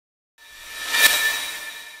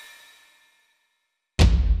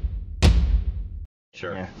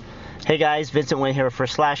Sure. Yeah. Hey guys, Vincent Wayne here for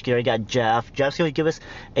Slash Gear. I got Jeff. Jeff's going to give us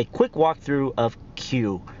a quick walkthrough of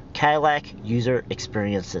Q, Cadillac User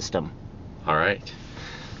Experience System. All right.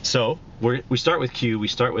 So we start with Q. We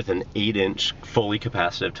start with an 8-inch fully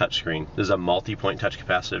capacitive touchscreen. This is a multi-point touch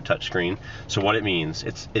capacitive touchscreen. So what it means,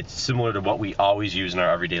 it's similar to what we always use in our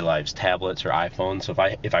everyday lives, tablets or iPhones. So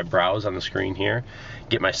if I browse on the screen here,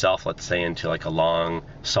 get myself, let's say, into like a long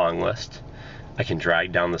song list, I can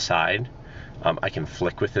drag down the side. I can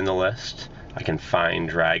flick within the list. I can find,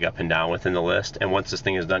 drag up and down within the list. And once this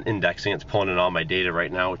thing is done indexing, it's pulling in all my data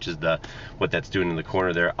right now, which is what that's doing in the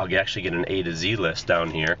corner there. I'll actually get an A to Z list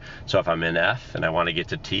down here. So if I'm in F and I want to get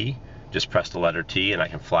to T, just press the letter T and I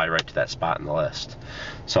can fly right to that spot in the list.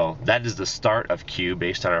 So that is the start of Q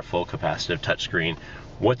based on our full capacitive touchscreen.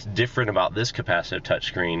 What's different about this capacitive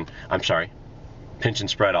touchscreen, pinch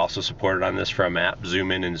and spread also supported on this for a map,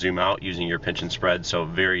 zoom in and zoom out using your pinch and spread, so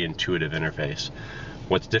very intuitive interface.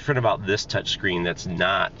 What's different about this touchscreen that's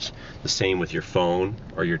not the same with your phone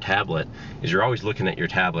or your tablet is you're always looking at your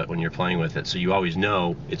tablet when you're playing with it, so you always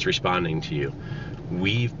know it's responding to you.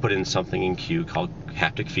 We've put in something in Q called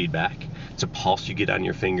haptic feedback. It's a pulse you get on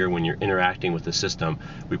your finger when you're interacting with the system.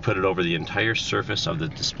 We put it over the entire surface of the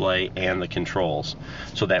display and the controls,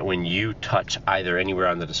 so that when you touch either anywhere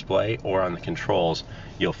on the display or on the controls,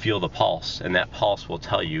 you'll feel the pulse, and that pulse will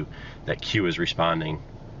tell you that Q is responding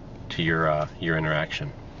to your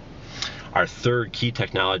interaction. Our third key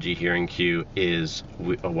technology here in Q is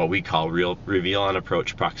what we call reveal on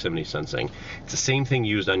approach proximity sensing. It's the same thing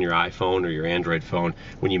used on your iPhone or your Android phone.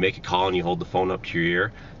 When you make a call and you hold the phone up to your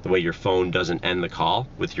ear, the way your phone doesn't end the call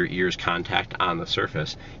with your ear's contact on the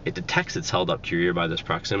surface, it detects it's held up to your ear by this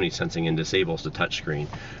proximity sensing and disables the touchscreen.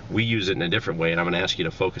 We use it in a different way, and I'm going to ask you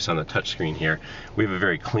to focus on the touchscreen here. We have a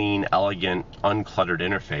very clean, elegant, uncluttered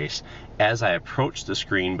interface. As I approach the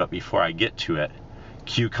screen, but before I get to it,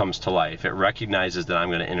 Q comes to life. It recognizes that I'm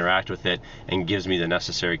going to interact with it and gives me the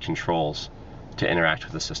necessary controls to interact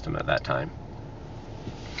with the system at that time.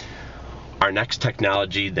 Our next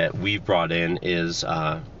technology that we've brought in is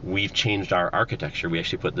we've changed our architecture. We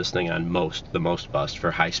actually put this thing on the most bus for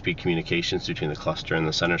high-speed communications between the cluster and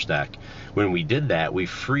the center stack. When we did that, we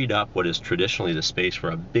freed up what is traditionally the space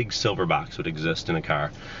where a big silver box would exist in a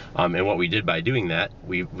car. And what we did by doing that,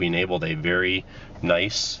 we enabled a very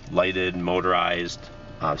nice, lighted, motorized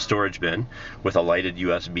storage bin with a lighted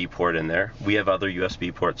USB port in there. We have other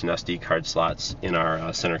USB ports and SD card slots in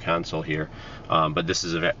our center console here, but this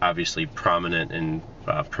is obviously prominent in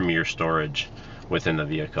premier storage within the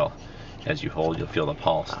vehicle. As you hold, you'll feel the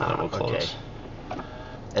pulse, and then it will close. Okay.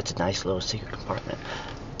 That's a nice little secret compartment.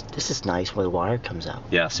 This is nice where the wire comes out.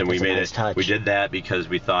 Yes, and we made nice touch. We did that because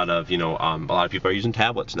we thought of, a lot of people are using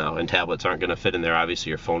tablets now, and tablets aren't going to fit in there. Obviously,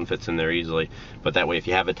 your phone fits in there easily, but that way, if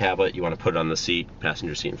you have a tablet, you want to put it on the seat,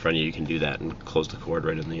 passenger seat in front of you, you can do that and close the cord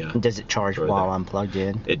right in the. Does it charge while I'm plugged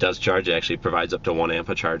in? It does charge. It actually provides up to 1 amp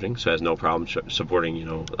of charging, so it has no problem supporting,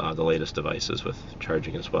 the latest devices with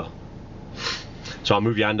charging as well. So I'll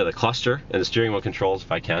move you on to the cluster and the steering wheel controls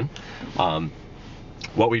if I can.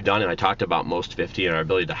 What we've done, and I talked about Most 50 and our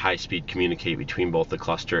ability to high-speed communicate between both the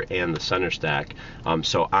cluster and the center stack.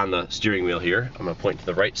 So on the steering wheel here, I'm going to point to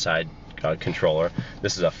the right side controller.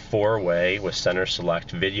 This is a 4-way with center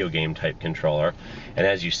select video game type controller. And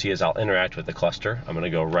as you see, as I'll interact with the cluster, I'm going to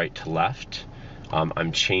go right to left.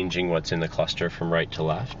 I'm changing what's in the cluster from right to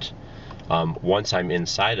left. Once I'm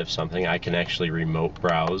inside of something, I can actually remote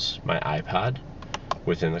browse my iPod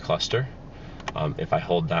within the cluster. If I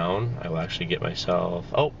hold down, I will actually get myself,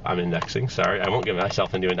 I'm indexing, sorry. I won't get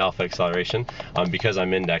myself into an alpha acceleration. Because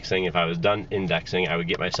I'm indexing, if I was done indexing, I would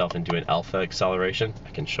get myself into an alpha acceleration.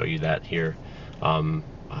 I can show you that here when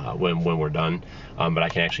we're done. But I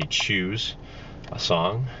can actually choose a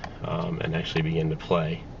song and actually begin to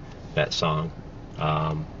play that song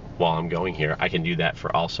while I'm going here. I can do that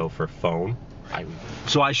also for phone.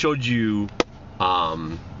 So I showed you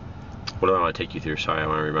what do I want to take you through? Sorry, I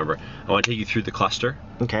want to remember. I want to take you through the cluster.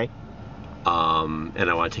 Okay. And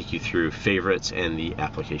I want to take you through favorites and the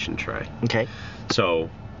application tray. Okay.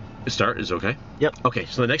 So, start is okay? Yep. Okay,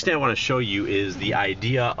 so the next thing I want to show you is the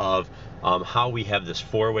idea of how we have this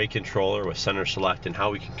 4-way controller with center select and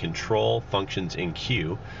how we can control functions in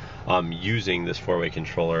Q using this 4-way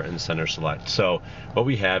controller and center select. So what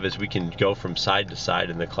we have is we can go from side to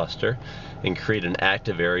side in the cluster and create an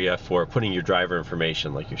active area for putting your driver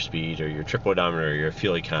information like your speed or your trip odometer or your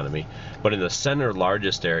fuel economy. But in the center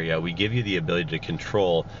largest area, we give you the ability to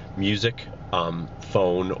control music,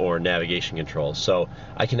 phone, or navigation controls. So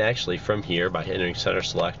I can actually from here, by entering center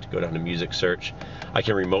select, go down to music search. I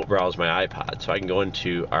can remote browse my iPod. So I can go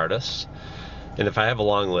into artists, And if I have a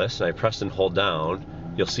long list and I press and hold down,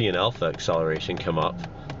 you'll see an alpha acceleration come up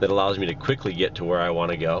that allows me to quickly get to where I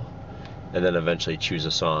want to go and then eventually choose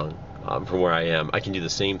a song from where I am. I can do the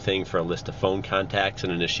same thing for a list of phone contacts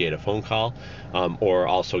and initiate a phone call, or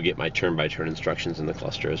also get my turn-by-turn instructions in the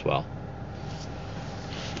cluster as well.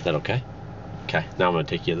 Is that okay? Okay, now I'm going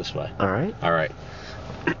to take you this way. All right. All right.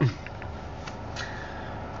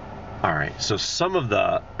 All right, so some of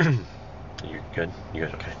the... You're good? You're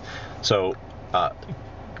good, okay. So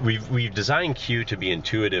we've designed Q to be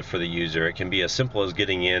intuitive for the user. It can be as simple as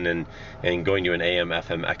getting in and going to an AM,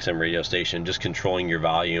 FM, XM radio station, just controlling your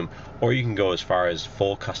volume, or you can go as far as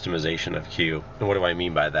full customization of Q. And what do I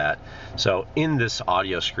mean by that? So in this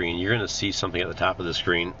audio screen, you're going to see something at the top of the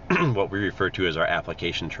screen, what we refer to as our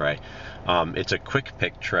application tray. It's a quick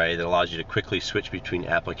pick tray that allows you to quickly switch between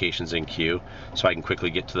applications in Q, so I can quickly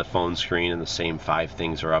get to the phone screen and the same 5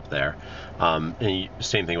 things are up there. And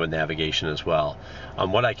same thing with navigation as well.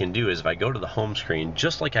 What I can do is if I go to the home screen,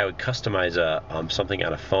 just like I would customize something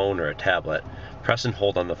on a phone or a tablet, press and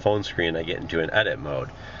hold on the phone screen, I get into an edit mode.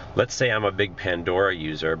 Let's say I'm a big Pandora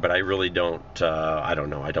user, but I really don't, I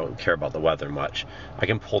don't care about the weather much. I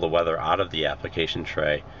can pull the weather out of the application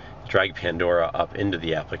tray, drag Pandora up into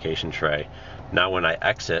the application tray. Now when I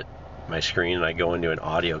exit my screen and I go into an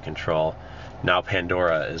audio control, now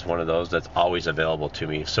Pandora is one of those that's always available to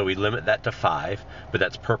me. So we limit that to 5, but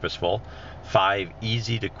that's purposeful. 5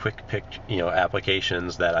 easy to quick pick,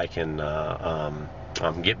 applications that I can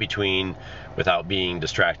get between without being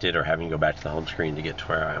distracted or having to go back to the home screen to get to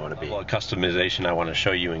where I want to be. Well, customization I want to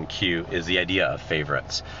show you in Q is the idea of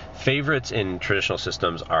favorites. Favorites in traditional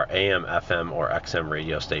systems are AM, FM, or XM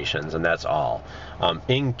radio stations, and that's all.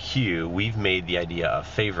 In Q, we've made the idea of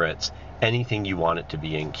favorites anything you want it to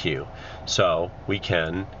be in Q. So we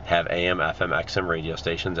can have AM, FM, XM radio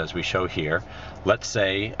stations as we show here. Let's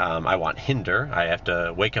say I want Hinder. I have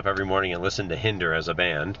to wake up every morning and listen to Hinder as a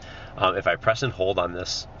band. If I press and hold on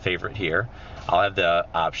this favorite here, I'll have the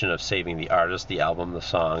option of saving the artist, the album, the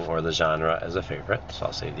song, or the genre as a favorite. So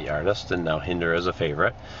I'll save the artist and now Hinder as a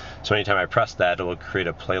favorite. So anytime I press that, it will create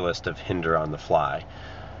a playlist of Hinder on the fly.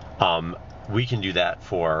 We can do that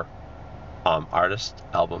for artists,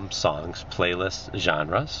 albums, songs, playlists,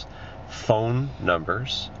 genres, phone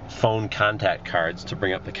numbers, phone contact cards to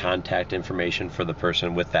bring up the contact information for the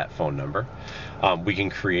person with that phone number. We can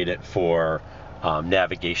create it for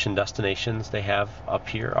navigation destinations they have up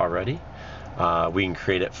here already. We can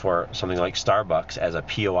create it for something like Starbucks as a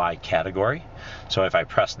POI category. So if I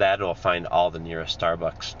press that, it'll find all the nearest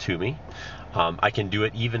Starbucks to me. I can do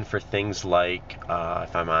it even for things like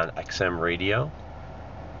if I'm on XM radio.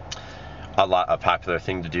 A popular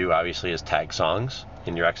thing to do obviously is tag songs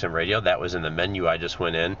in your XM radio. That was in the menu I just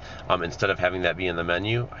went in. Instead of having that be in the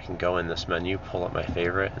menu, I can go in this menu, pull up my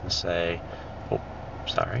favorite and say,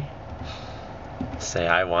 say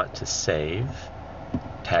I want to save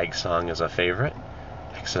tag song as a favorite.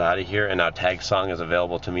 Exit out of here, and now tag song is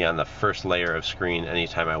available to me on the first layer of screen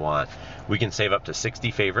anytime I want. We can save up to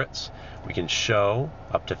 60 favorites. We can show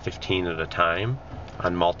up to 15 at a time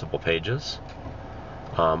on multiple pages.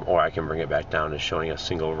 Or I can bring it back down to showing a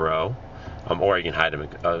single row, or I can hide them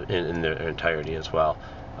in their entirety as well,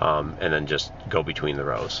 and then just go between the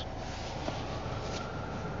rows.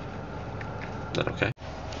 Is that okay?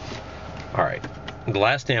 All right. The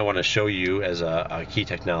last thing I want to show you as a key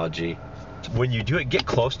technology, when you do it, get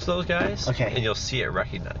close to those guys, okay, and you'll see it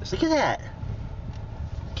recognized. Look at that.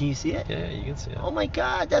 Can you see it? Yeah, you can see it. Oh my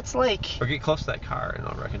God, that's like... Or get close to that car and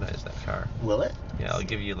it'll recognize that car. Will it? Yeah, I'll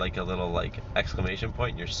give you like a little exclamation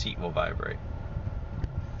point and your seat will vibrate.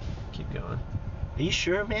 Keep going. Are you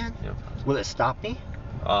sure, man? Yeah. Will it stop me?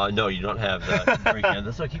 No, you don't have the brake hand.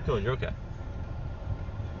 That's why keep going, you're okay.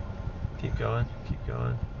 Keep going, keep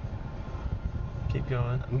going. Keep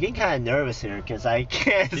going. I'm getting kind of nervous here because I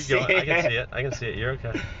can't see it. I can see it. I can see it. You're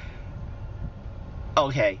okay.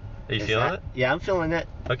 Okay. Are you feeling it? Yeah, I'm feeling it.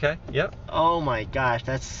 Okay, yep. Oh my gosh,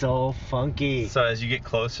 that's so funky. So as you get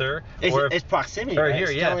closer, it's proximity, or right? here,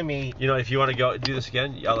 It's telling me... if you want to go do this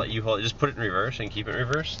again, I'll let you hold it. Just put it in reverse and keep it in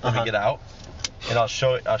reverse. Let me get out, and I'll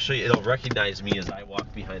show you. It'll recognize me as I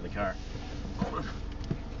walk behind the car.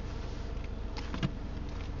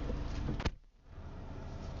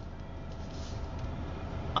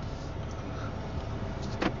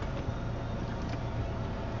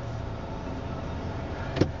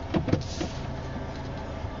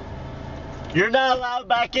 You're not allowed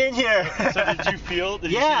back in here. So did you feel?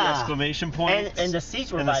 Did you see the exclamation point? And the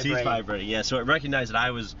seats were vibrating. And the seats vibrating. Yeah. So it recognized that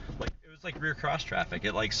I was like, it was like rear cross traffic.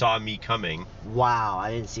 It like saw me coming. Wow,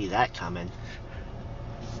 I didn't see that coming.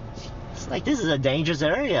 It's like this is a dangerous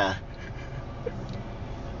area.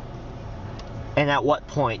 And at what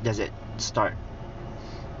point does it start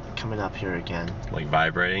coming up here again? Like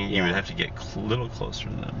vibrating? You Yeah. would have to get a little closer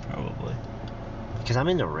to them, probably. Because I'm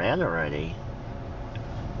in the red already.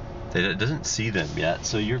 It doesn't see them yet,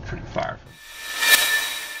 so you're pretty far.